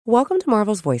Welcome to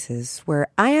Marvel's Voices, where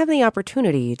I have the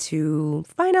opportunity to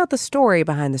find out the story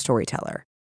behind the storyteller.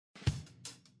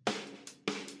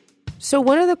 So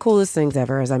one of the coolest things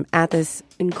ever is I'm at this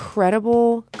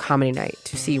incredible comedy night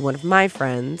to see one of my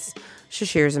friends,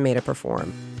 Shashir Zameda,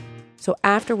 perform. So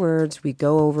afterwards, we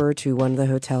go over to one of the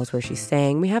hotels where she's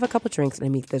staying. We have a couple drinks, and I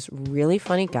meet this really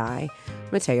funny guy,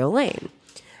 Matteo Lane.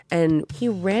 And he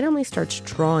randomly starts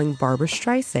drawing Barbra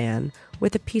Streisand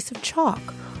with a piece of chalk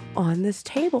on this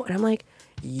table. And I'm like,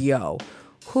 yo,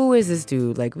 who is this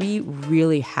dude? Like, we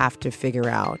really have to figure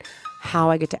out how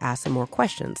I get to ask him more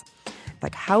questions.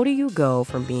 Like, how do you go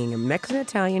from being a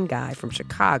Mexican-Italian guy from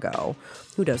Chicago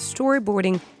who does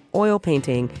storyboarding, oil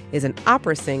painting, is an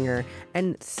opera singer,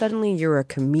 and suddenly you're a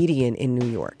comedian in New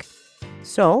York?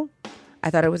 So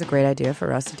I thought it was a great idea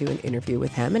for us to do an interview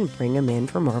with him and bring him in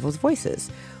for Marvel's Voices.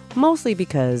 Mostly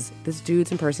because this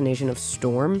dude's impersonation of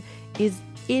Storm is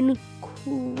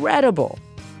incredible.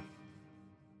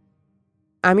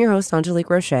 I'm your host, Angélique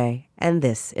Roche, and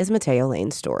this is Matteo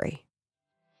Lane's story.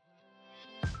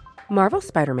 Marvel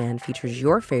Spider-Man features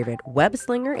your favorite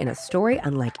web-slinger in a story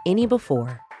unlike any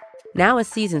before. Now a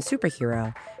seasoned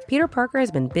superhero, Peter Parker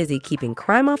has been busy keeping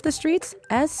crime off the streets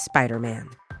as Spider-Man.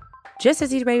 Just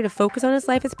as he's ready to focus on his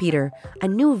life as Peter, a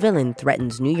new villain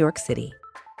threatens New York City.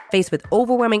 Faced with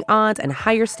overwhelming odds and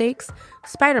higher stakes,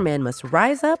 Spider-Man must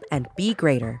rise up and be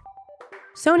greater.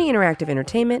 Sony Interactive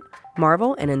Entertainment,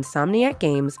 Marvel, and Insomniac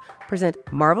Games present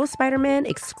Marvel Spider-Man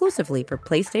exclusively for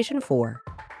PlayStation 4.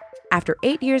 After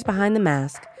 8 years behind the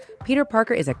mask, Peter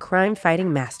Parker is a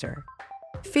crime-fighting master.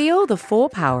 Feel the full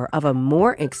power of a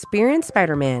more experienced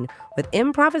Spider-Man with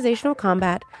improvisational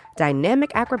combat,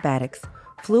 dynamic acrobatics,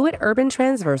 fluid urban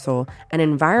transversal, and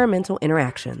environmental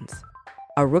interactions.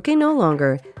 A rookie no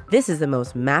longer, this is the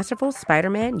most masterful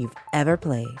Spider-Man you've ever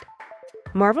played.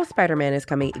 Marvel Spider-Man is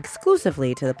coming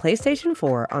exclusively to the PlayStation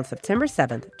 4 on September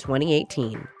 7th,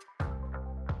 2018.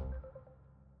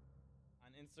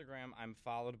 I'm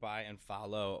followed by and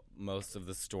follow most of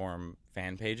the Storm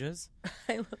fan pages.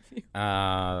 I love you.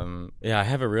 Yeah, I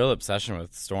have a real obsession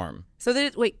with Storm. So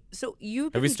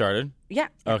you've Have we started? Yeah.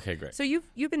 Okay, great. So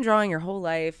you've been drawing your whole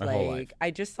life. My whole life.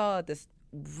 I just saw this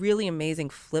really amazing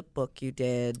flip book you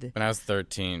did. When I was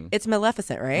 13. It's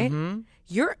Maleficent, right? Mm-hmm.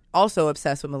 You're also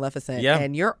obsessed with Maleficent. Yeah.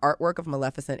 And your artwork of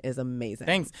Maleficent is amazing.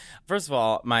 Thanks. First of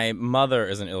all, my mother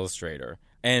is an illustrator.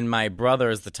 And my brother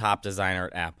is the top designer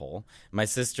at Apple. My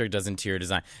sister does interior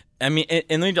design. I mean,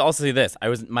 and let me also say this.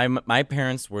 My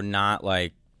parents were not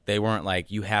like, they weren't like,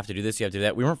 you have to do this, you have to do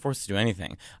that. We weren't forced to do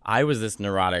anything. I was this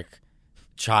neurotic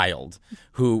child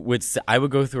who I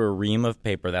would go through a ream of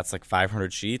paper that's like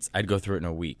 500 sheets. I'd go through it in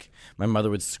a week. My mother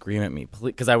would scream at me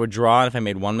because I would draw, and if I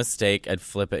made one mistake, I'd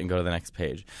flip it and go to the next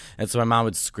page. And so my mom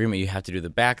would scream at me, you have to do the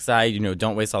backside,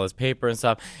 don't waste all this paper and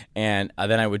stuff. And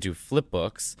then I would do flip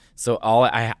books. So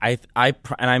and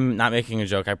I'm not making a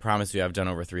joke, I promise you I've done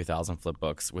over 3,000 flip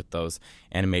books with those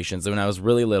animations. And when I was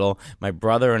really little, my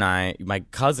brother and my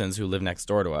cousins who live next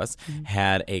door to us,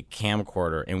 had a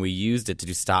camcorder, and we used it to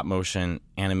do stop motion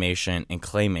animation and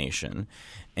claymation,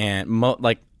 and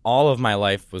all of my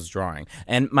life was drawing.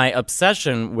 And my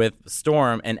obsession with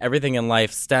Storm and everything in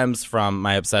life stems from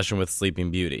my obsession with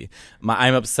Sleeping Beauty.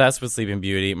 I'm obsessed with Sleeping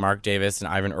Beauty. Mark Davis and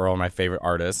Ivan Earl are my favorite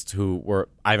artists.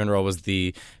 Ivan Earl was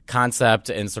the concept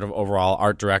and sort of overall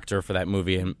art director for that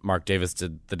movie, and Mark Davis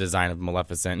did the design of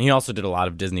Maleficent. And he also did a lot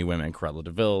of Disney women, Cruella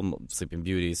de Vil, Sleeping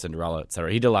Beauty, Cinderella,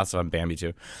 etc. He did a lot of stuff on Bambi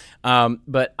too.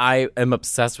 But I am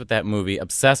obsessed with that movie,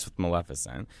 obsessed with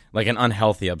Maleficent, like an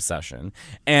unhealthy obsession.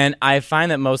 And I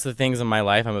find that most of the things in my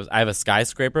life, I have a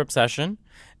skyscraper obsession,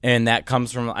 and that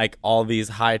comes from like all these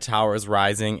high towers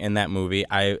rising in that movie.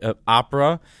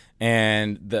 Opera.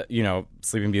 And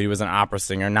Sleeping Beauty was an opera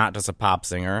singer, not just a pop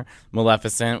singer.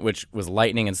 Maleficent, which was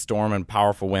lightning and storm and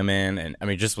powerful women, and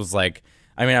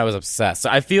I was obsessed. So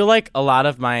I feel like a lot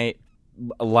of my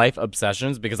life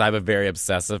obsessions, because I have a very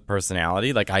obsessive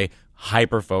personality, like I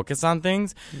hyper focus on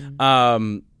things,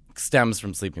 stems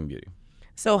from Sleeping Beauty.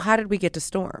 So how did we get to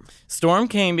Storm? Storm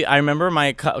came. I remember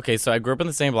so I grew up in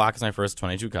the same block as my first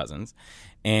 22 cousins.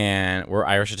 And we're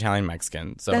Irish, Italian,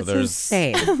 Mexican. So that's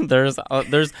insane. There's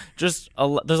a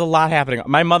lot happening.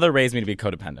 My mother raised me to be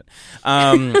codependent.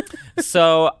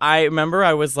 So I remember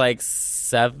I was like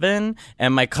 7,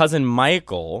 and my cousin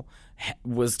Michael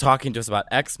was talking to us about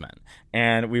X-Men.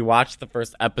 and we watched the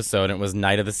first episode, and it was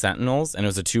Night of the Sentinels, and it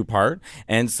was a 2-part.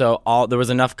 And so there was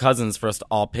enough cousins for us to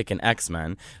all pick an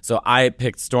X-Men. So I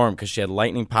picked Storm because she had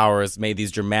lightning powers, made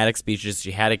these dramatic speeches.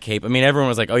 She had a cape. I mean, everyone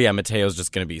was like, oh yeah, Matteo's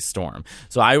just going to be Storm.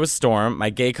 So I was Storm. My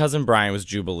gay cousin Brian was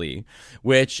Jubilee,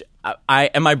 which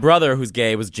and my brother, who's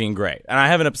gay, was Jean Grey. And I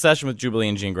have an obsession with Jubilee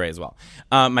and Jean Grey as well.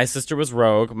 My sister was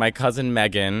Rogue. My cousin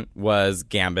Megan was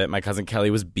Gambit. My cousin Kelly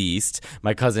was Beast.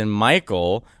 My cousin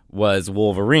Michael was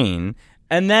Wolverine.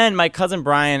 And then my cousin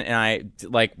Brian and I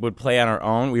would play on our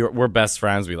own. We're best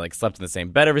friends. We slept in the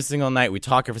same bed every single night. We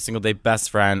talk every single day. Best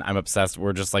friend. I'm obsessed.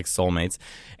 We're just like soulmates.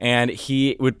 And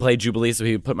he would play Jubilee, so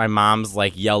he would put my mom's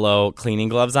yellow cleaning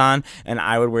gloves on, and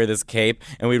I would wear this cape,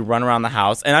 and we'd run around the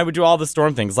house, and I would do all the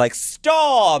Storm things, like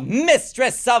Storm,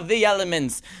 mistress of the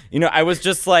elements. I was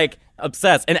just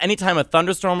obsessed. And anytime a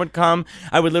thunderstorm would come,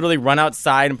 I would literally run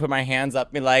outside and put my hands up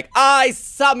and be like, I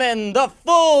summon the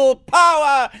full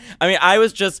power. I mean, I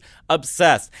was just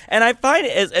obsessed. And I find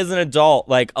as an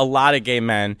adult, a lot of gay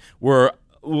men were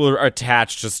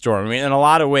attached to Storm. I mean, in a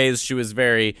lot of ways, she was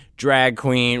very drag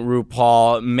queen,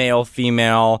 RuPaul, male,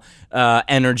 female,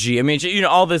 energy. I mean,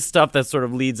 all this stuff that sort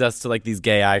of leads us to these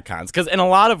gay icons. Because in a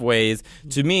lot of ways,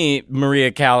 to me,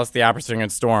 Maria Callas, the opera singer,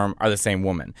 and Storm are the same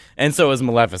woman. And so is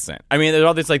Maleficent. I mean, there's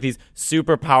all these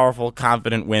super powerful,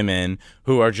 confident women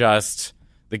who are just,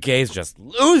 the gays just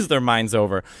lose their minds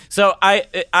over. So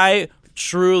I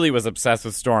truly was obsessed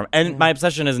with Storm. And my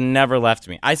obsession has never left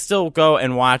me. I still go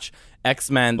and watch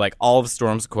X-Men, all of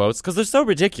Storm's quotes, because they're so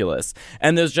ridiculous.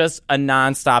 And there's just a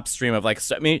nonstop stream of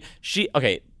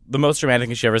the most dramatic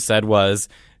thing she ever said was,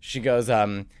 she goes,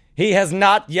 he has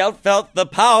not yet felt the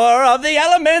power of the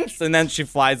elements. And then she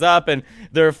flies up, and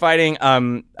they're fighting,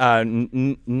 not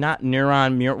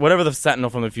Neuron, whatever the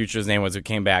Sentinel from the future's name was who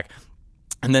came back.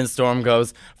 And then Storm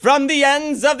goes, from the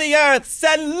ends of the earth,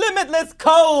 send limitless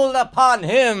cold upon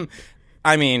him.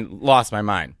 I mean, lost my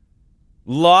mind.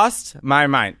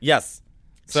 Yes.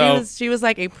 So she was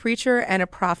like a preacher and a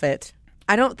prophet.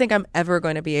 I don't think I'm ever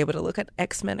going to be able to look at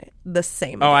X-Men the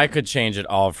same again. I could change it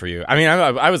all for you. I mean,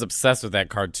 I was obsessed with that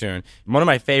cartoon. One of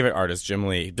my favorite artists, Jim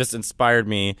Lee, just inspired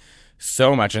me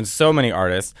so much, and so many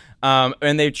artists.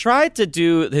 And they tried to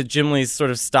do Jim Lee's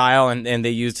sort of style, and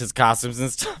they used his costumes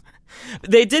and stuff.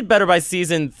 They did better by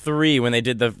season 3 when they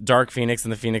did the Dark Phoenix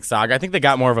and the Phoenix Saga. I think they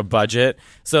got more of a budget,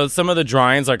 so some of the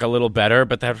drawings are a little better,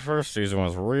 but that first season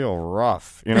was real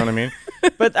rough. You know what I mean?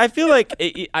 But I feel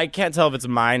I can't tell if it's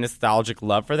my nostalgic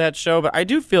love for that show, but I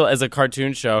do feel as a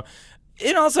cartoon show,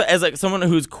 it also, as someone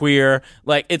who's queer,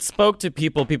 it spoke to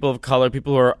people of color,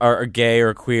 people who are gay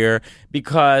or queer,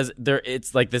 because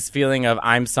it's this feeling of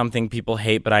I'm something people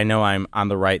hate, but I know I'm on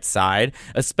the right side.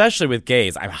 Especially with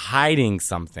gays, I'm hiding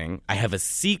something. I have a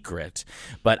secret,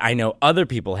 but I know other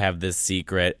people have this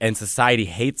secret, and society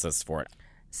hates us for it.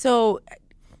 So,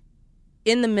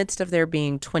 in the midst of there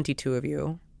being 22 of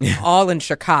you, all in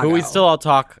Chicago, but we still all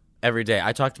talk every day.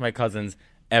 I talk to my cousins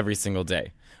every single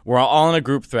day. We're all in a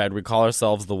group thread. We call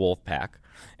ourselves the Wolf Pack,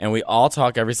 and we all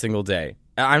talk every single day.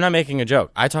 I'm not making a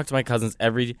joke. I talk to my cousins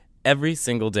every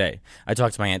single day. I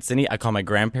talk to my Aunt Cindy. I call my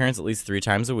grandparents at least 3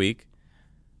 times a week.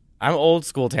 I'm old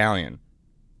school Italian.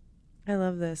 I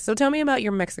love this. So tell me about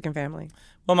your Mexican family.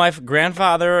 Well, my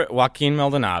grandfather, Joaquin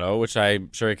Maldonado, which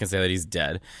I'm sure you can say that he's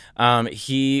dead,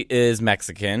 he is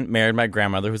Mexican, married my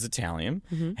grandmother, who's Italian,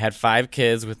 had 5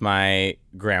 kids with my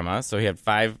grandma, so he had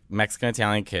 5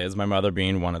 Mexican-Italian kids, my mother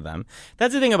being one of them.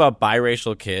 That's the thing about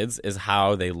biracial kids, is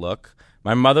how they look.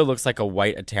 My mother looks like a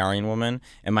white Italian woman,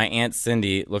 and my Aunt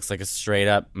Cindy looks like a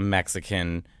straight-up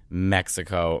Mexican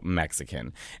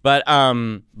But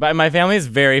my family is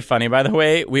very funny, by the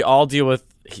way. We all deal with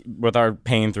our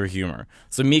pain through humor.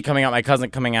 So me coming out, my cousin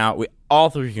coming out, we all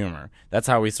through humor. That's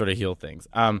how we sort of heal things.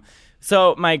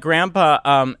 So my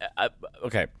grandpa,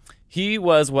 he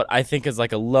was what I think is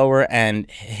a lower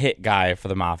end hit guy for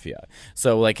the mafia.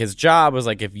 So his job was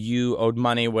if you owed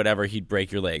money, whatever, he'd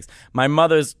break your legs. My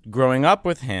mother's growing up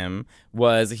with him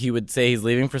was he would say he's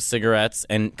leaving for cigarettes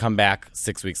and come back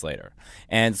 6 weeks later.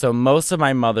 And so most of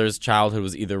my mother's childhood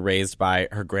was either raised by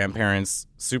her grandparents,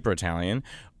 super Italian,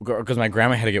 because my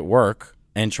grandma had to get work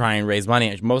and try and raise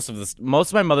money. Most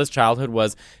of my mother's childhood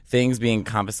was things being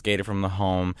confiscated from the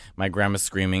home, my grandma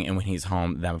screaming, and when he's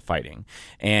home, them fighting.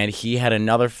 And he had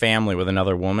another family with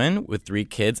another woman with 3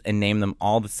 kids and named them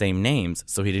all the same names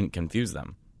so he didn't confuse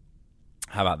them.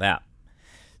 How about that?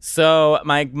 So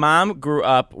my mom grew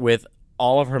up with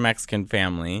all of her Mexican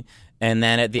family, and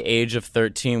then at the age of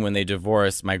 13, when they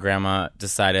divorced, my grandma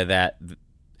decided that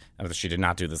she did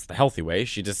not do this the healthy way.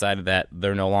 She decided that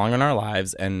they're no longer in our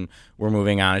lives and we're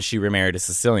moving on, and she remarried a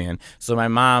Sicilian. So my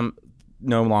mom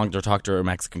no longer talk to her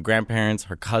Mexican grandparents,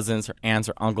 her cousins, her aunts,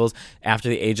 her uncles after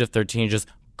the age of 13, just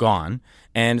gone.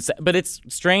 But it's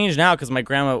strange now because my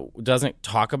grandma doesn't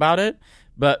talk about it.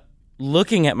 But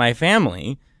looking at my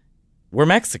family, we're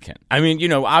Mexican. I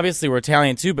mean, obviously we're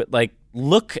Italian too, but like,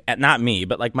 look at, not me,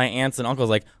 but like my aunts and uncles,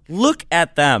 like, look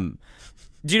at them.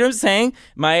 Do you know what I'm saying?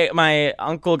 My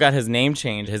uncle got his name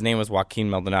changed. His name was Joaquin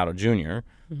Maldonado Jr.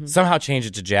 Somehow changed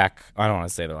it to Jack. I don't want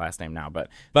to say the last name now, but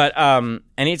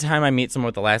anytime I meet someone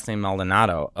with the last name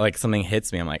Maldonado, like something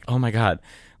hits me. I'm like, oh my God,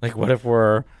 like what if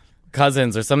we're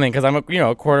cousins or something? Because I'm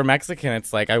a quarter Mexican.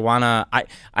 It's like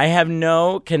I have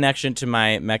no connection to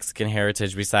my Mexican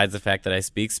heritage besides the fact that I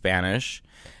speak Spanish.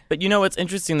 But what's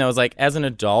interesting though is like as an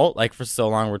adult, like for so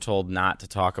long we're told not to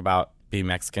talk about being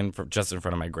Mexican just in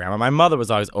front of my grandma. My mother was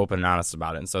always open and honest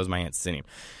about it, and so was my Aunt Cindy.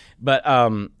 But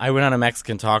I went on a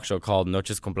Mexican talk show called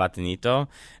Noches con Platanito,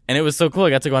 and it was so cool. I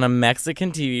got to go on a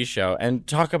Mexican TV show and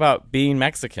talk about being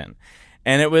Mexican.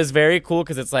 And it was very cool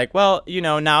because it's like, well,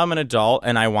 now I'm an adult,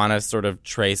 and I want to sort of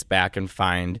trace back and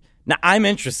find. Now, I'm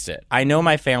interested. I know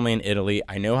my family in Italy.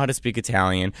 I know how to speak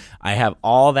Italian. I have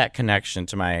all that connection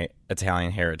to my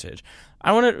Italian heritage.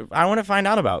 I want to find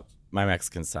out about my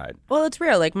Mexican side. Well, it's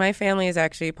real. Like, my family is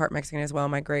actually part Mexican as well.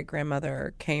 My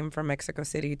great-grandmother came from Mexico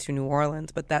City to New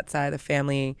Orleans, but that side of the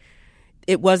family,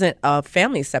 it wasn't a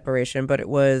family separation, but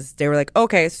they were like,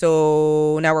 okay,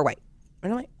 so now we're white.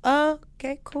 And I'm like, oh,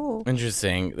 okay, cool.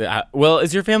 Interesting. Well,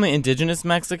 is your family indigenous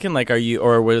Mexican? Like,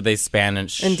 or were they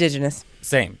Spanish? Indigenous.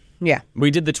 Same. Yeah.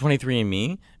 We did the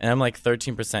 23andMe, and I'm like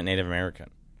 13% Native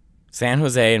American. San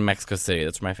Jose and Mexico City,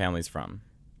 that's where my family's from.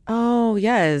 Oh,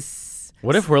 yes.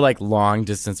 What if we're like long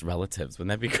distance relatives? Wouldn't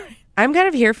that be great? I'm kind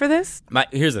of here for this.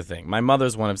 Here's the thing. My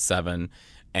mother's one of 7,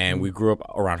 and we grew up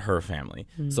around her family.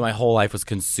 So my whole life was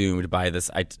consumed by this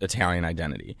Italian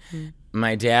identity.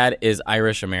 My dad is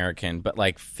Irish American, but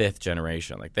like 5th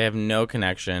generation. Like they have no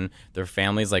connection. Their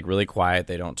family's like really quiet.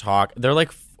 They don't talk. They're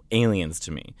like aliens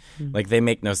to me. Like they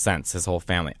make no sense, his whole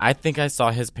family. I think I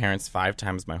saw his parents 5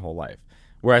 times my whole life,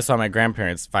 where I saw my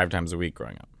grandparents 5 times a week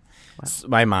growing up. Wow.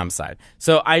 My mom's side.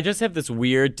 So I just have this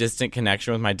weird distant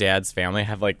connection with my dad's family.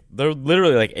 They're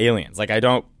literally like aliens. Like I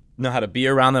don't know how to be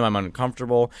around them. I'm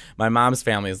uncomfortable. My mom's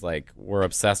family is like, we're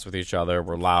obsessed with each other.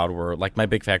 We're loud. We're like my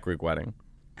big fat Greek wedding.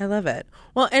 I love it.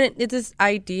 Well, and it's this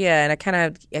idea, and I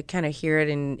kind of hear it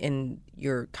in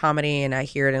your comedy, and I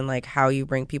hear it in like how you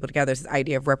bring people together. It's this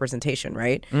idea of representation,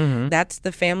 right? That's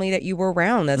the family that you were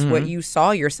around. That's what you saw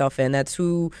yourself in. That's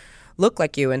who looked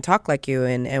like you and talked like you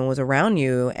and was around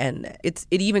you. And it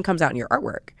even comes out in your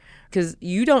artwork because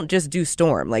you don't just do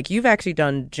Storm. Like you've actually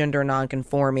done gender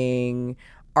nonconforming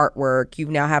artwork. You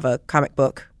now have a comic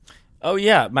book. Oh,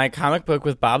 yeah. My comic book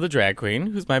with Bob the Drag Queen,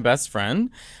 who's my best friend.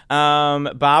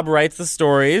 Bob writes the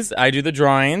stories. I do the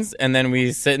drawings, and then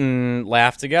we sit and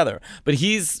laugh together. But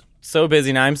he's so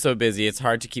busy, and I'm so busy, it's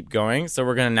hard to keep going. So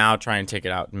we're going to now try and take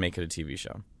it out and make it a TV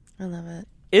show. I love it.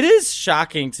 It is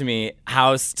shocking to me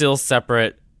how still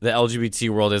separate the LGBT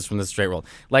world is from the straight world.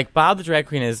 Like, Bob the Drag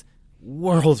Queen is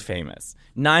world famous.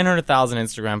 900,000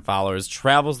 Instagram followers,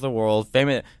 travels the world,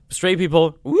 famous. Straight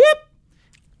people, whoop!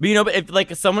 But but if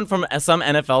like someone from some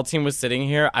NFL team was sitting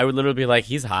here, I would literally be like,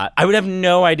 he's hot. I would have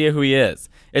no idea who he is.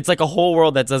 It's like a whole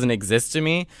world that doesn't exist to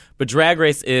me. But Drag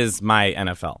Race is my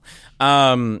NFL.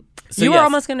 So you were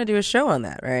almost going to do a show on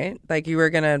that, right? Like you were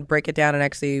going to break it down and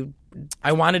actually.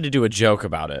 I wanted to do a joke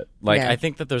about it. Like I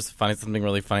think that there's something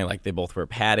really funny. Like they both wear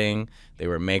padding, they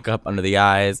wear makeup under the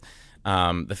eyes.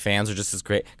 The fans are just as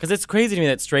great because it's crazy to me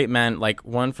that straight men, like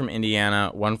one from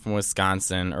Indiana, one from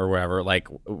Wisconsin or wherever, like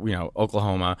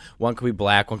Oklahoma, one could be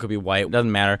black, one could be white, it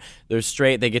doesn't matter. They're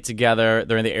straight, they get together,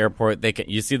 they're in the airport,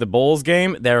 you see the Bulls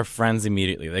game, they're friends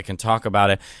immediately, they can talk about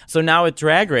it. So now with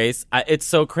Drag Race, it's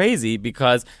so crazy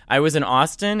because I was in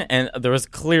Austin and there was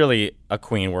clearly a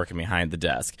queen working behind the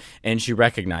desk and she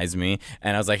recognized me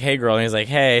and I was like, hey girl, and he's like,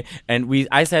 hey, and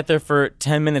I sat there for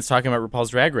 10 minutes talking about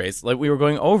RuPaul's Drag Race, like we were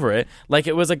going over it like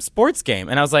it was a sports game.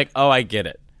 And I was like, oh, I get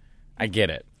it.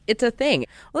 It's a thing.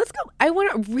 Well, let's go. I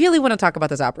really want to talk about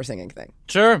this opera singing thing.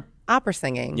 Sure. Opera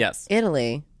singing. Yes.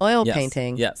 Italy. Oil yes.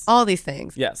 painting. Yes. All these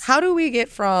things. Yes. How do we get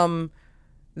from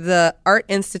the Art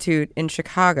Institute in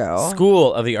Chicago?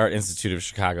 School of the Art Institute of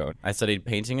Chicago. I studied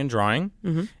painting and drawing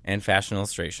and fashion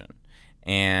illustration.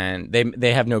 And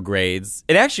they have no grades.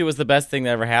 It actually was the best thing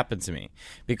that ever happened to me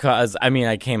because,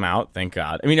 I came out, thank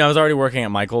God. I was already working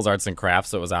at Michael's Arts and Crafts,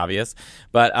 so it was obvious.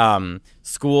 But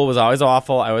school was always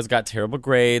awful. I always got terrible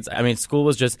grades. School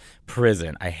was just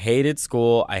prison. I hated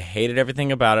school. I hated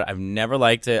everything about it. I've never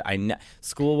liked it.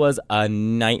 School was a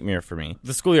nightmare for me.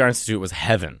 The School of the Art Institute was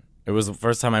heaven. It was the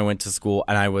first time I went to school,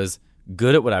 and I was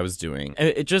good at what I was doing.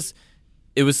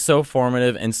 it was so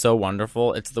formative and so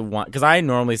wonderful. It's the one, because I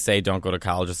normally say don't go to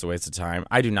college, it's a waste of time.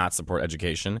 I do not support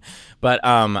education, but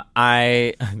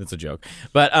that's a joke.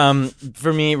 But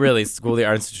for me, really, School of the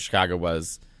Arts in Chicago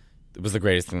was the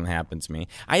greatest thing that happened to me.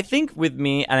 I think with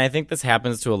me, and I think this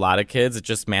happens to a lot of kids, it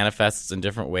just manifests in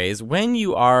different ways. When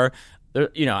you are,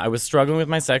 I was struggling with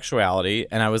my sexuality,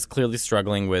 and I was clearly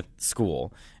struggling with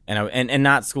school. And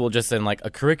not school just in like a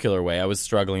curricular way. I was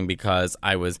struggling because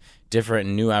I was different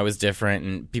and knew I was different,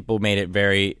 and people made it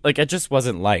very, like, it just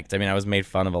wasn't liked. I mean, I was made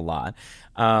fun of a lot.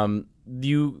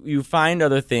 You find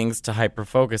other things to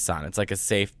hyper-focus on. It's like a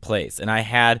safe place. And I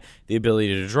had the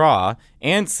ability to draw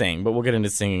and sing, but we'll get into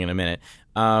singing in a minute.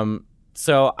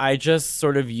 So I just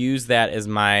sort of use that as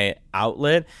my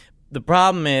outlet. The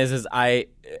problem is I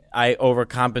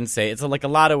overcompensate. It's like a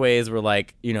lot of ways where,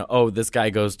 like, this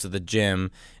guy goes to the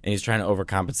gym and he's trying to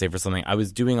overcompensate for something. I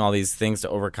was doing all these things to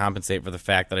overcompensate for the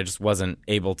fact that I just wasn't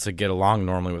able to get along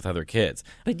normally with other kids.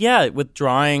 But yeah, with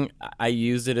drawing, I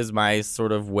used it as my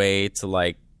sort of way to,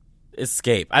 like,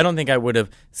 escape. I don't think I would have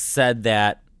said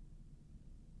that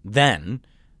then.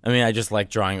 I mean, I just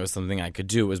liked drawing. It was something I could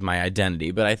do. It was my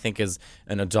identity. But I think as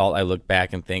an adult, I look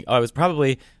back and think, I was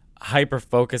probably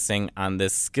hyper-focusing on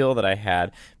this skill that I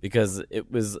had because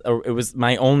it was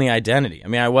my only identity. I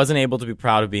mean, I wasn't able to be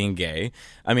proud of being gay.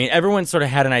 I mean, everyone sort of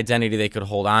had an identity they could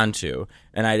hold on to,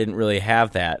 and I didn't really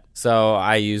have that. So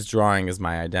I used drawing as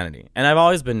my identity. And I've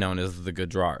always been known as the good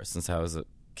drawer since I was a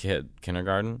kid,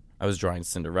 kindergarten. I was drawing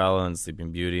Cinderella and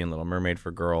Sleeping Beauty and Little Mermaid for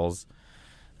girls.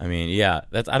 I mean, yeah,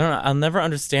 I don't know. I'll never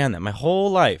understand that. My whole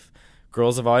life,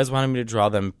 girls have always wanted me to draw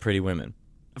them pretty women.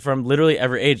 From literally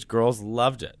every age, girls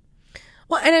loved it.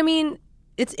 Well, and I mean,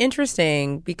 it's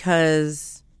interesting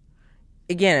because,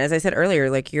 again, as I said earlier,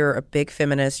 like, you're a big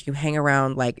feminist. You hang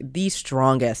around, like, the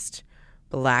strongest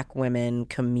Black women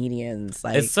comedians.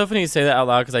 Like, it's so funny you say that out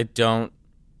loud because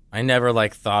I never,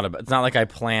 like, thought about it. It's not like I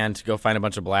planned to go find a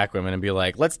bunch of Black women and be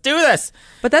like, let's do this.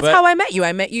 But that's how I met you.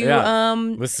 I met you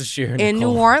with Sashir in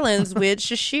New Orleans with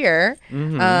Sashir.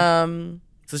 Mm-hmm.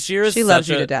 Sashir is she loves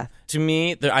you to death. To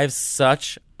me, I have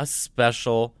such a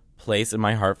special place in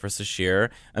my heart for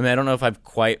Sashir. I mean, I don't know if I've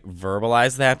quite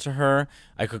verbalized that to her.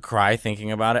 I could cry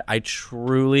thinking about it. I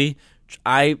truly,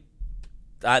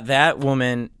 that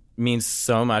woman means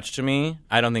so much to me.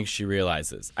 I don't think she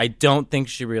realizes. I don't think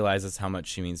she realizes how much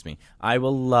she means to me. I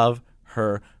will love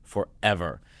her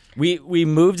forever. We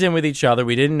moved in with each other.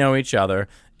 We didn't know each other.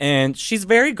 And she's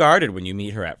very guarded when you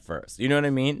meet her at first. You know what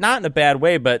I mean? Not in a bad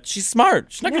way, but she's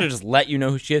smart. She's not going to just let you know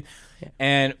who she is. Yeah.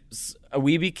 And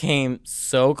we became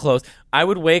so close. I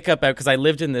would wake up because we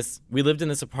lived in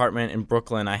this apartment in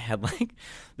Brooklyn. I had like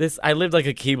this. I lived like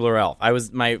a Keebler elf.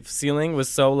 My ceiling was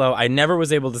so low. I never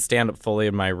was able to stand up fully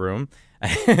in my room,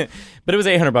 but it was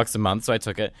 $800 a month, so I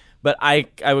took it. But I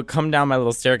would come down my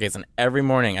little staircase, and every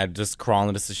morning I'd just crawl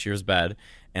into Sashir's bed,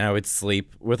 and I would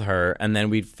sleep with her, and then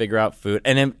we'd figure out food.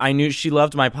 And then I knew she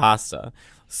loved my pasta,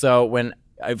 so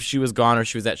if she was gone or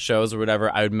she was at shows or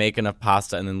whatever, I would make enough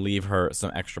pasta and then leave her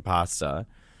some extra pasta.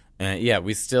 And yeah,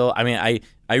 we still, I mean,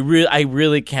 I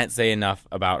really can't say enough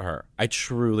about her. I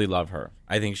truly love her.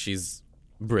 I think she's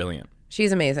brilliant.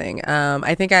 She's amazing.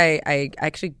 I think I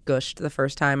actually gushed the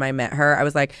first time I met her. I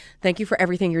was like, thank you for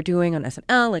everything you're doing on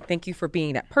SNL. Like, thank you for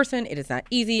being that person. It is not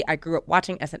easy. I grew up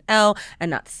watching SNL and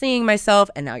not seeing myself,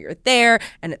 and now you're there,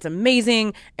 and it's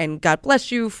amazing. And God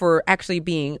bless you for actually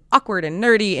being awkward and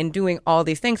nerdy and doing all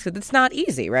these things, because it's not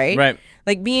easy, right? Right.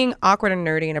 Like, being awkward and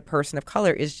nerdy and a person of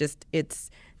color is just,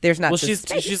 there's not. Well,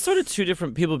 she's sort of two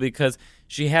different people because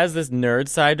she has this nerd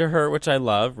side to her, which I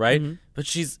love, right? Mm-hmm. But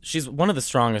she's one of the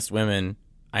strongest women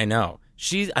I know.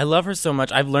 I love her so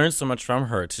much. I've learned so much from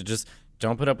her to just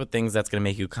don't put up with things that's going to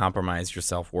make you compromise your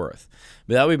self-worth.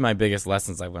 But that would be my biggest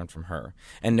lessons I've learned from her.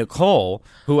 And Nicole,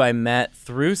 who I met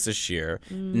through Sashir,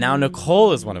 now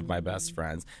Nicole is one of my best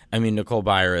friends. I mean, Nicole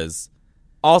Byer is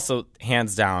also,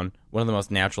 hands down, one of the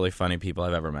most naturally funny people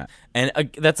I've ever met. And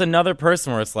that's another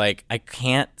person where it's like, I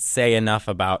can't say enough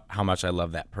about how much I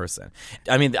love that person.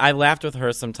 I mean, I laughed with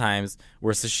her sometimes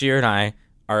where Sashir and I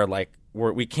are like,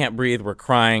 we can't breathe, we're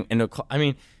crying. And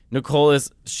Nicole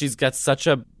she's got such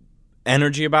a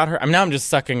energy about her. I mean, now I'm just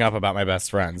sucking up about my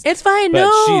best friends. It's fine,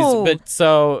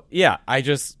 so, yeah,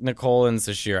 Nicole and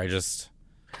Sashir,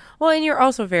 Well, and you're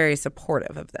also very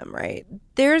supportive of them, right?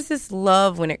 There's this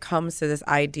love when it comes to this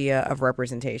idea of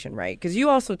representation, right? Because you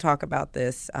also talk about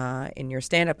this in your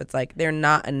stand-up. It's like there are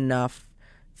not enough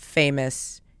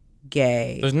famous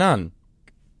gay. There's none.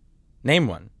 Name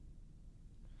one.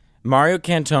 Mario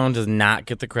Cantone does not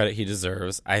get the credit he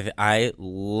deserves. I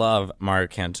love Mario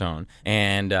Cantone.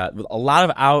 And a lot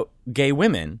of out gay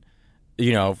women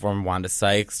from Wanda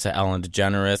Sykes to Ellen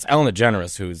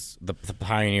DeGeneres, who's the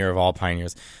pioneer of all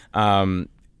pioneers,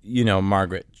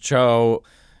 Margaret Cho,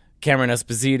 Cameron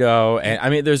Esposito, and I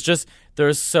mean,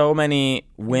 there's so many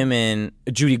women,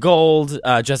 Judy Gold,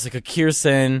 Jessica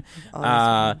Kirson,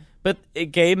 but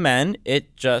gay men,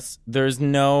 there's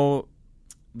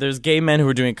gay men who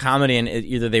are doing comedy and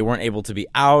either they weren't able to be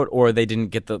out or they didn't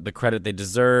get the credit they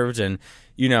deserved, and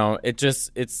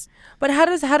it's. But how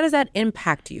does that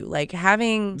impact you? Like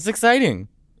having it's exciting.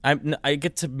 I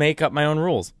get to make up my own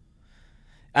rules.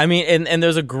 I mean, and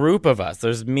there's a group of us.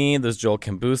 There's me, there's Joel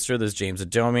Kim Booster, there's James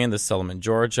Adomian, there's Solomon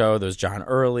Giorgio, there's John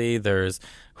Early, there's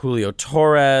Julio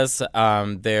Torres,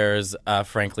 there's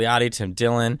Frank Liotti, Tim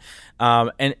Dillon.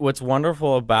 And what's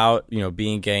wonderful about,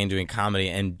 being gay and doing comedy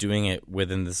and doing it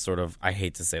within this sort of, I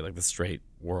hate to say like the straight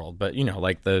world, but,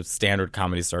 like the standard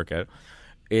comedy circuit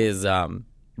is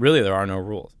really there are no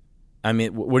rules. I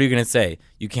mean, what are you going to say?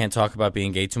 You can't talk about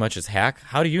being gay too much as hack?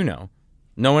 How do you know?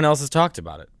 No one else has talked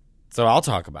about it. So I'll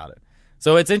talk about it.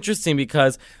 So it's interesting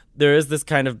because there is this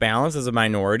kind of balance as a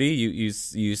minority.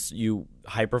 You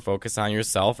hyper focus on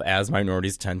yourself as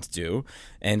minorities tend to do,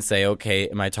 and say, okay,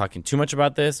 am I talking too much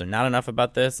about this or not enough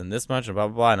about this and this much and blah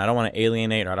blah blah, and I don't want to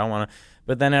alienate or I don't want to.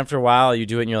 But then after a while, you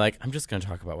do it and you're like, I'm just going to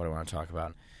talk about what I want to talk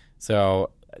about.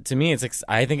 So to me,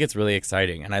 I think it's really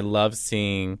exciting, and I love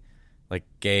seeing like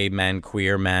gay men,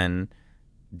 queer men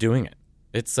doing it.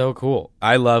 It's so cool.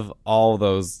 I love all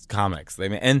those comics.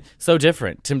 And so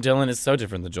different. Tim Dillon is so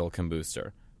different than Joel Kim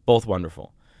Booster. Both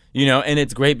wonderful. And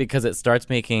it's great because it starts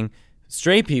making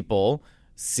straight people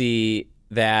see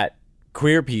that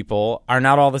queer people are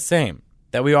not all the same,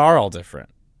 that we are all different.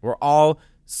 We're all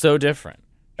so different.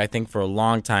 I think for a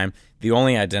long time, the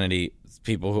only identity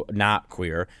people who not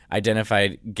queer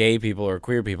identified gay people or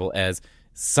queer people as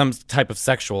some type of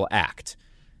sexual act,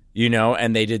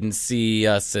 and they didn't see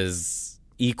us as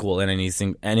equal in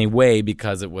any way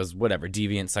because it was whatever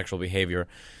deviant sexual behavior.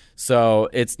 So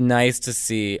it's nice to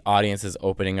see audiences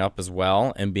opening up as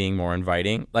well and being more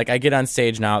inviting. Like I get on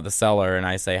stage now at the Cellar and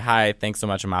I say, "Hi, thanks so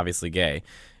much. I'm obviously gay,"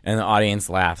 and the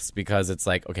audience laughs because it's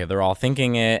like, okay, they're all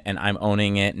thinking it and I'm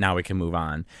owning it. Now we can move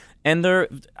on. And they're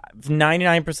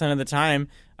 99% of the time,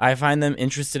 I find them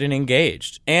interested and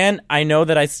engaged. And I know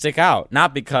that I stick out,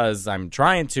 not because I'm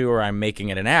trying to or I'm making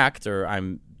it an act or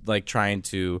I'm like trying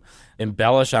to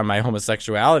embellish on my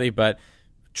homosexuality, but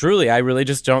truly, I really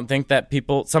just don't think that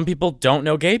some people don't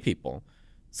know gay people.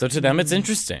 So to them, it's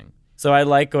interesting. So I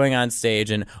like going on stage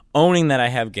and owning that I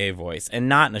have gay voice, and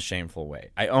not in a shameful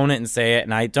way. I own it and say it,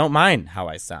 and I don't mind how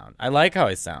I sound. I like how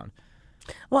I sound.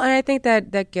 Well, and I think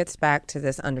that gets back to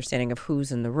this understanding of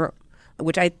who's in the room,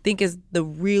 which I think is the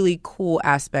really cool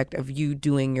aspect of you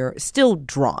doing your still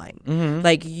drawing. Mm-hmm.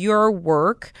 Like your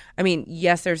work. I mean,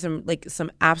 yes, there's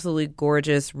some absolutely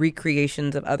gorgeous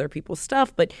recreations of other people's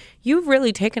stuff, but you've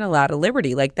really taken a lot of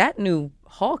liberty. Like that new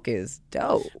Hulk is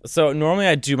dope. So normally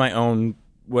I do my own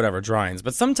whatever drawings,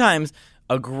 but sometimes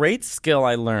a great skill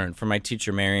I learned from my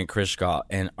teacher, Marion Krishkaw,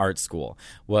 in art school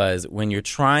was when you're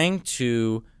trying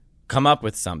to come up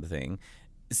with something,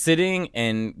 sitting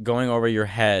and going over your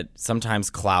head sometimes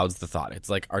clouds the thought. It's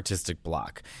like artistic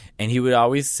block. And he would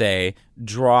always say,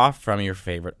 draw from your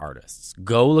favorite artists.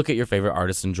 Go look at your favorite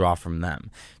artists and draw from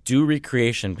them. Do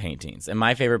recreation paintings. And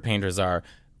my favorite painters are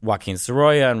Joaquin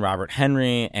Sorolla and Robert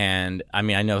Henry, and I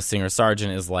mean, I know Singer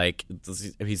Sargent is like,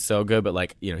 he's so good, but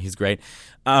like, he's great.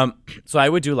 So I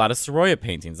would do a lot of Sorolla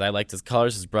paintings. I liked his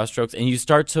colors, his brushstrokes, and you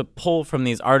start to pull from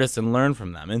these artists and learn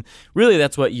from them. And really,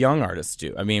 that's what young artists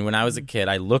do. I mean, when I was a kid,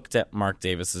 I looked at Mark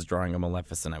Davis's drawing of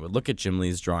Maleficent. I would look at Jim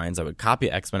Lee's drawings. I would copy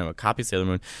X-Men. I would copy Sailor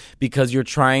Moon, because you're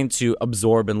trying to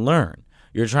absorb and learn.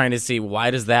 You're trying to see, why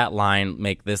does that line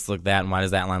make this look that, and why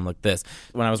does that line look this?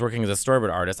 When I was working as a storyboard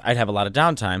artist, I'd have a lot of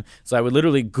downtime, so I would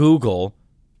literally Google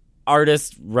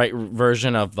artist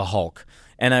version of the Hulk,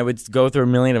 and I would go through a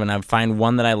million of them, and I would find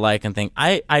one that I like and think,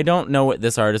 I don't know what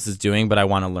this artist is doing, but I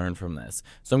want to learn from this,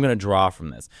 so I'm going to draw from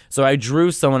this. So I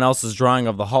drew someone else's drawing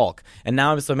of the Hulk, and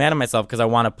now I'm so mad at myself because I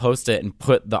want to post it and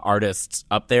put the artist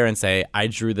up there and say, I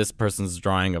drew this person's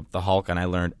drawing of the Hulk, and I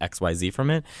learned XYZ from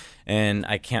it, and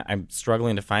I'm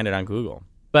struggling to find it on Google.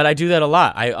 But I do that a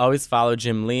lot. I always follow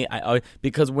Jim Lee,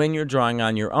 because when you're drawing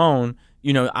on your own,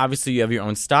 obviously you have your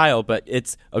own style, but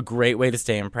it's a great way to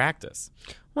stay in practice.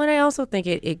 Well, and I also think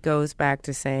it goes back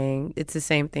to saying it's the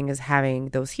same thing as having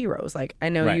those heroes. Like, I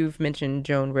know You've mentioned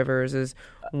Joan Rivers as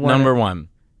number one.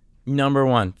 Funnier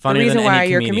the reason than why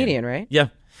any you're comedian. a comedian, right? Yeah.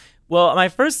 Well, my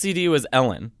first CD was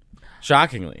Ellen,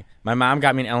 shockingly. My mom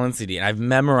got me an Ellen CD, and I've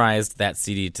memorized that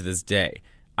CD to this day.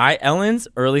 Ellen's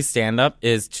early stand-up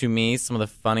is, to me, some of the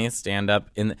funniest stand-up.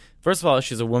 First of all,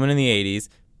 she's a woman in the 80s,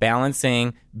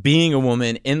 balancing being a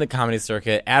woman in the comedy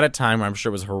circuit at a time where I'm sure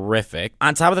it was horrific,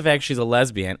 on top of the fact she's a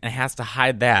lesbian and has to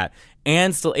hide that,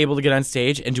 and still able to get on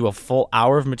stage and do a full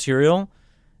hour of material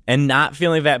and not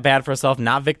feeling that bad for herself,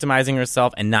 not victimizing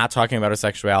herself, and not talking about her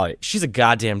sexuality. She's a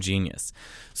goddamn genius.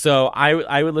 So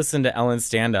I would listen to Ellen's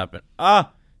stand-up, and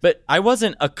but I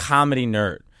wasn't a comedy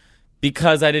nerd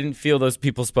because I didn't feel those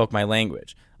people spoke my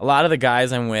language. A lot of the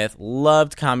guys I'm with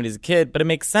loved comedy as a kid, but it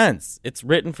makes sense. It's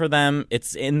written for them,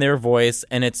 it's in their voice,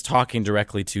 and it's talking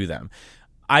directly to them.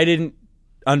 I didn't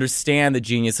understand the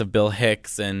genius of Bill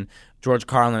Hicks and George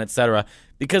Carlin, etc.,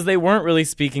 because they weren't really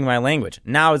speaking my language.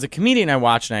 Now, as a comedian, I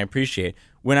watch and I appreciate.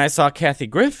 When I saw Kathy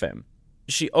Griffin,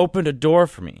 she opened a door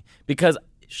for me because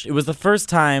it was the first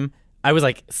time, I was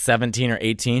like 17 or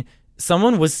 18,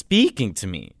 someone was speaking to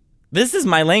me. This is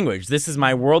my language. This is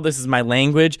my world. This is my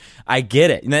language. I get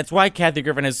it. And that's why Kathy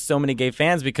Griffin has so many gay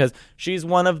fans, because she's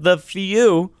one of the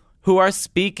few who are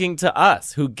speaking to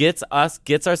us, who gets us,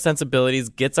 gets our sensibilities,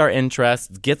 gets our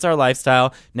interests, gets our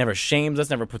lifestyle, never shames us,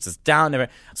 never puts us down. Never.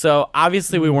 So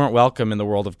obviously we weren't welcome in the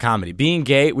world of comedy. Being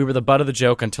gay, we were the butt of the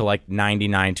joke until like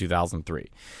 99, 2003.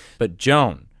 But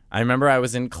Joan, I remember I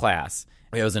was in class.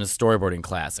 I was in a storyboarding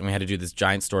class, and we had to do this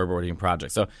giant storyboarding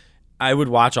project. So I would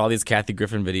watch all these Kathy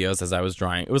Griffin videos as I was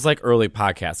drawing. It was like early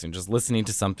podcasting, just listening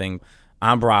to something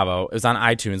on Bravo. It was on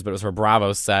iTunes, but it was her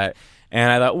Bravo set.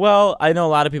 And I thought, well, I know a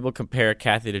lot of people compare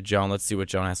Kathy to Joan. Let's see what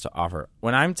Joan has to offer.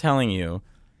 When I'm telling you,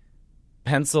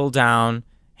 pencil down,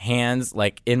 hands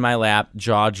like in my lap,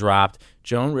 jaw dropped,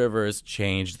 Joan Rivers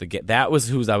changed the game. That was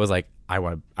who I was like, I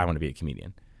want to be a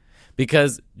comedian.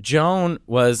 Because Joan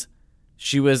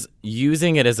she was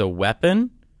using it as a weapon.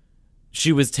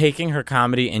 She was taking her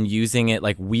comedy and using it,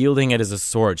 like wielding it as a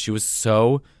sword. She was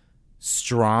so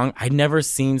strong. I'd never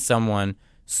seen someone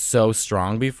so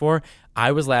strong before.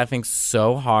 I was laughing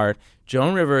so hard.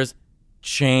 Joan Rivers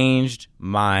changed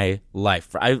my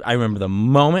life. I remember the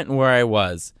moment where I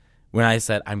was when I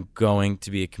said, I'm going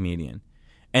to be a comedian.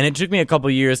 And it took me a couple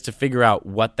years to figure out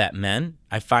what that meant.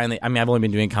 I've only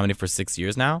been doing comedy for 6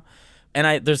 years now.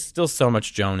 And there's still so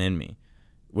much Joan in me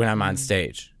when I'm on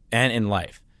stage and in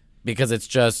life. Because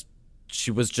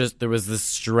there was this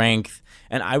strength.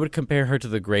 And I would compare her to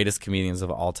the greatest comedians of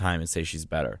all time and say she's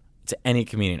better. To any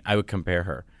comedian, I would compare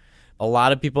her. A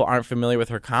lot of people aren't familiar with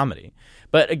her comedy.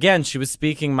 But again, she was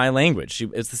speaking my language.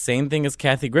 It's the same thing as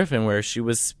Kathy Griffin, where she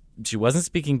wasn't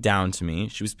speaking down to me.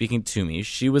 She was speaking to me.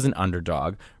 She was an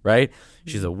underdog, right?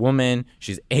 She's a woman.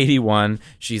 She's 81.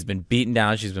 She's been beaten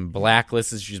down. She's been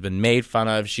blacklisted. She's been made fun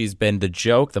of. She's been the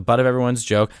joke, the butt of everyone's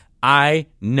joke. I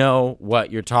know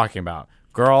what you're talking about.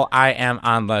 Girl, I am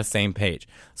on the same page.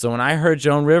 So when I heard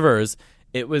Joan Rivers,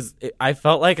 I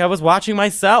felt like I was watching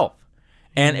myself.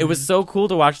 And it was so cool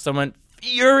to watch someone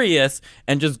furious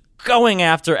and just going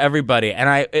after everybody.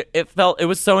 And it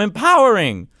was so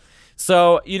empowering.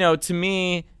 So, to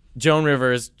me, Joan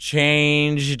Rivers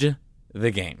changed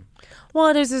the game.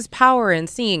 Well, there's this power in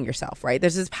seeing yourself, right?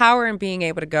 There's this power in being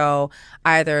able to go,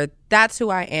 either that's who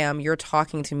I am, you're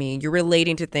talking to me, you're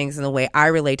relating to things in the way I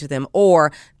relate to them,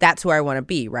 or that's who I want to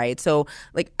be, right? So,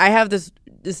 like, I have this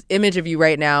image of you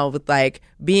right now with, like,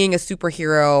 being a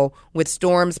superhero with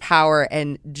Storm's power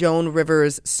and Joan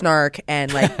Rivers' snark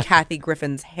and, like, Kathy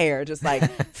Griffin's hair just, like,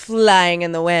 flying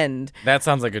in the wind. That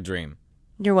sounds like a dream.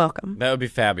 You're welcome. That would be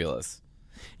fabulous.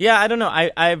 Yeah, I don't know.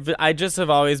 I just have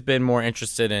always been more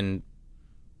interested in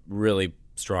really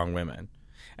strong women.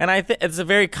 And I think it's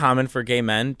very common for gay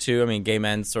men, too. I mean, gay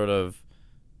men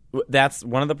that's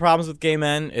one of the problems with gay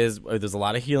men is there's a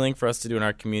lot of healing for us to do in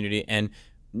our community. And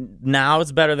now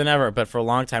it's better than ever. But for a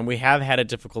long time, we have had a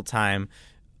difficult time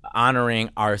honoring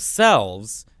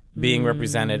ourselves being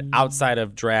represented outside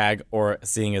of drag or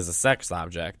seeing as a sex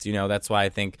object. That's why I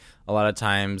think a lot of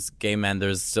times gay men,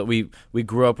 we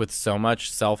grew up with so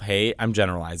much self-hate. I'm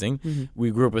generalizing. Mm-hmm.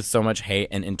 We grew up with so much hate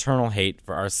and internal hate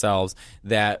for ourselves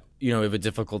that, we have a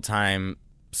difficult time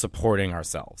supporting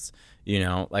ourselves.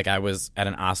 Like I was at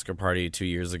an Oscar party 2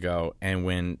 years ago, and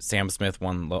when Sam Smith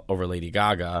won over Lady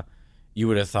Gaga, you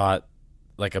would have thought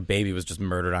like a baby was just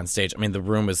murdered on stage. I mean, the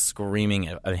room was screaming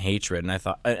at hatred, and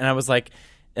I was like,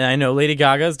 and I know Lady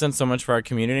Gaga has done so much for our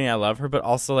community. I love her, but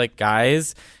also, like,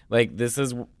 guys, like, this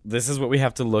is what we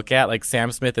have to look at. Like,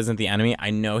 Sam Smith isn't the enemy.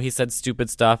 I know he said stupid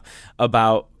stuff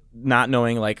about not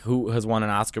knowing like who has won an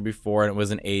Oscar before, and it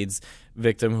was an AIDS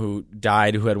victim who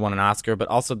died who had won an Oscar. But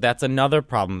also that's another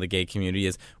problem of the gay community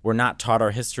is we're not taught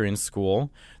our history in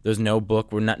school. There's no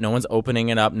book. No one's opening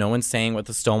it up. No one's saying what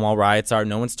the Stonewall riots are.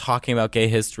 No one's talking about gay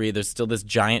history. There's still this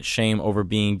giant shame over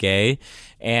being gay,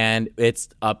 and it's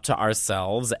up to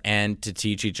ourselves and to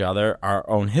teach each other our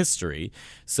own history.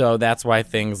 So that's why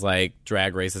things like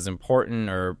Drag Race is important,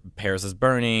 or Paris is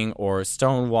Burning, or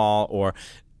Stonewall, or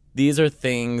these are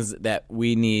things that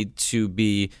we need to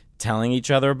be telling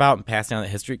each other about and passing on the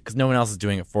history, because no one else is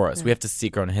doing it for us. Yeah. We have to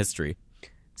seek our own history.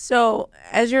 So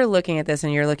as you're looking at this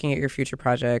and you're looking at your future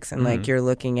projects and like you're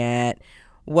looking at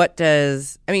what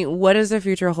does the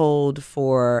future hold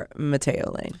for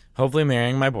Matteo Lane? Hopefully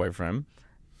marrying my boyfriend.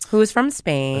 Who is from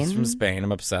Spain. He's from Spain.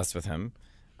 I'm obsessed with him.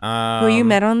 Who you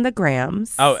met on the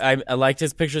grams. Oh, I liked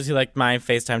his pictures. He liked my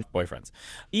FaceTime boyfriends.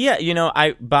 Yeah,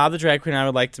 Bob the Drag Queen, I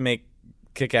would like to make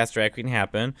Kick-Ass Drag Queen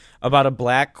happen about a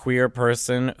black queer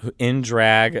person who, in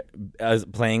drag,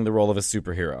 playing the role of a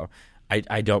superhero.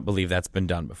 I don't believe that's been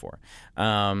done before.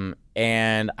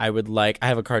 And I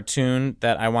have a cartoon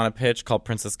that I want to pitch called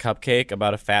Princess Cupcake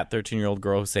about a fat 13-year-old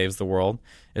girl who saves the world.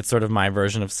 It's sort of my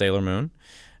version of Sailor Moon.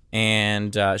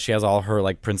 And she has all her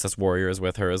like princess warriors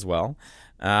with her as well.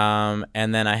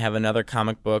 And then I have another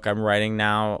comic book I'm writing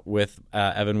now with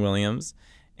Evan Williams.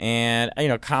 And,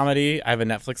 comedy. I have a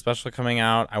Netflix special coming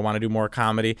out. I want to do more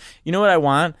comedy. You know what I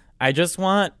want? I just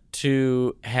want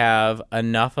to have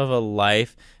enough of a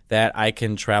life that I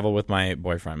can travel with my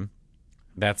boyfriend.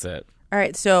 That's it. All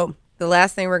right. So the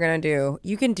last thing we're going to do,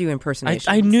 you can do impersonations.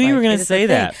 I knew you were going to say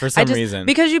that for some reason.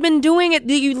 Because you've been doing it.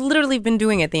 You literally have been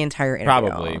doing it the entire interview.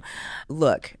 Probably.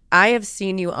 Look, I have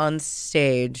seen you on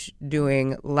stage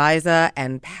doing Liza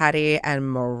and Patty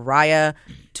and Mariah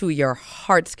to your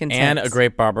heart's content. And a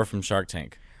great barber from Shark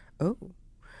Tank. Oh.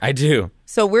 I do.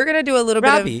 So we're going to do a little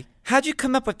Robbie, bit of... how'd you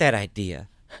come up with that idea?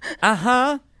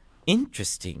 Uh-huh.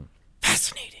 Interesting.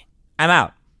 Fascinating. I'm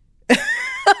out.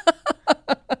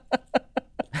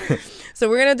 So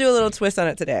we're going to do a little twist on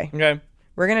it today. Okay.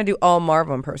 We're going to do all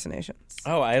Marvel impersonations.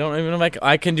 Oh, I don't even know if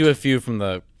I can do a few from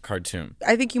the cartoon.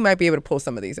 I think you might be able to pull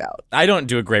some of these out. I don't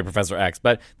do a great Professor X,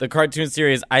 but the cartoon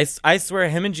series, I swear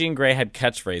him and Jean Grey had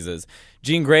catchphrases.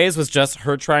 Jean Grey's was just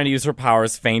her trying to use her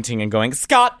powers, fainting and going,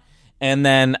 Scott! And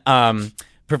then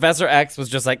Professor X was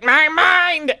just like, my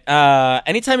mind!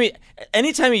 Anytime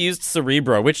he used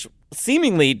Cerebro, which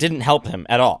seemingly didn't help him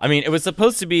at all. I mean, it was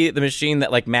supposed to be the machine that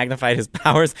like magnified his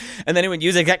powers, and then he would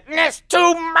use it like, it's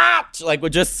too much! Like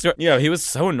would just, he was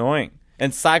so annoying.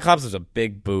 And Cyclops was a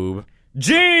big boob.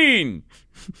 Jean!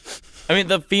 I mean,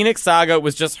 the Phoenix Saga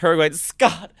was just her going,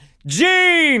 Scott!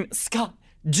 Jean! Scott!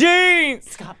 Jean!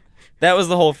 Scott! That was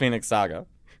the whole Phoenix Saga.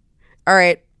 All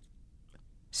right.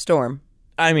 Storm.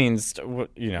 I mean,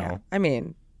 Yeah, I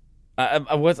mean. let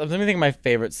me think of my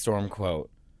favorite Storm quote.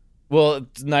 Well,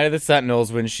 Night of the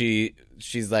Sentinels, when she's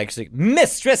like,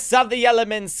 Mistress of the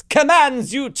Elements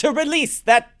commands you to release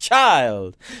that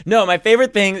child. No, my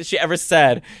favorite thing that she ever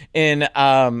said in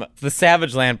the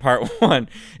Savage Land Part 1,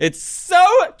 it's so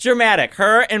dramatic.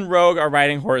 Her and Rogue are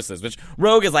riding horses, which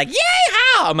Rogue is like, yay-how!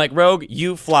 I'm like, Rogue,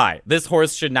 you fly. This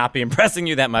horse should not be impressing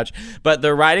you that much. But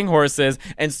they're riding horses,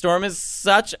 and Storm is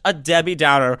such a Debbie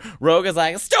Downer. Rogue is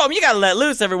like, Storm, you gotta let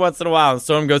loose every once in a while. And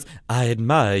Storm goes, I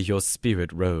admire your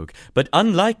spirit, Rogue, but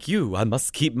unlike you, I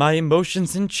must keep my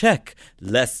emotions in check,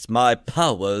 lest my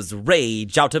powers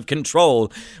rage out of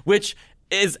control, which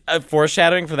is a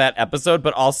foreshadowing for that episode.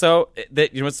 But also,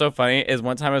 what's so funny is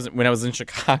one time when I was in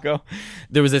Chicago,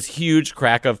 there was this huge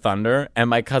crack of thunder, and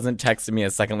my cousin texted me a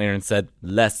second later and said,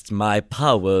 lest my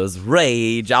powers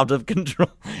rage out of control.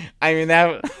 I mean,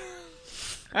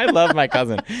 I love my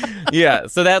cousin. Yeah,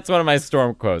 so that's one of my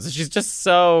Storm quotes. She's just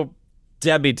so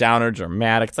Debbie Downer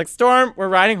dramatic. It's like, Storm, we're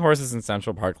riding horses in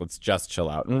Central Park. Let's just chill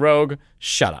out. And Rogue,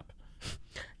 shut up.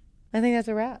 I think that's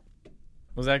a wrap.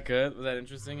 Was that good? Was that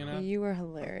interesting enough? You were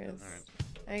hilarious.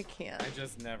 Right. I can't. I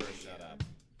just never shut up.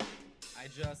 I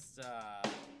just,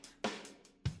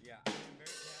 yeah.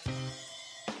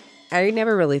 I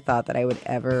never really thought that I would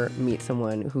ever meet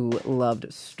someone who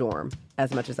loved Storm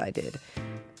as much as I did.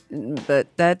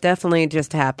 But that definitely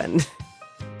just happened.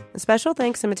 A special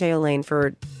thanks to Matteo Lane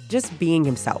for just being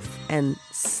himself and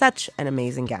such an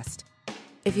amazing guest.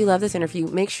 If you love this interview,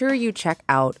 make sure you check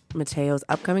out Matteo's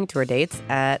upcoming tour dates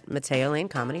at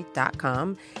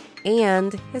MatteoLaneComedy.com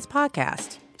and his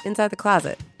podcast, Inside the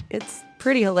Closet. It's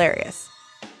pretty hilarious.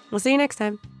 We'll see you next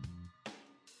time.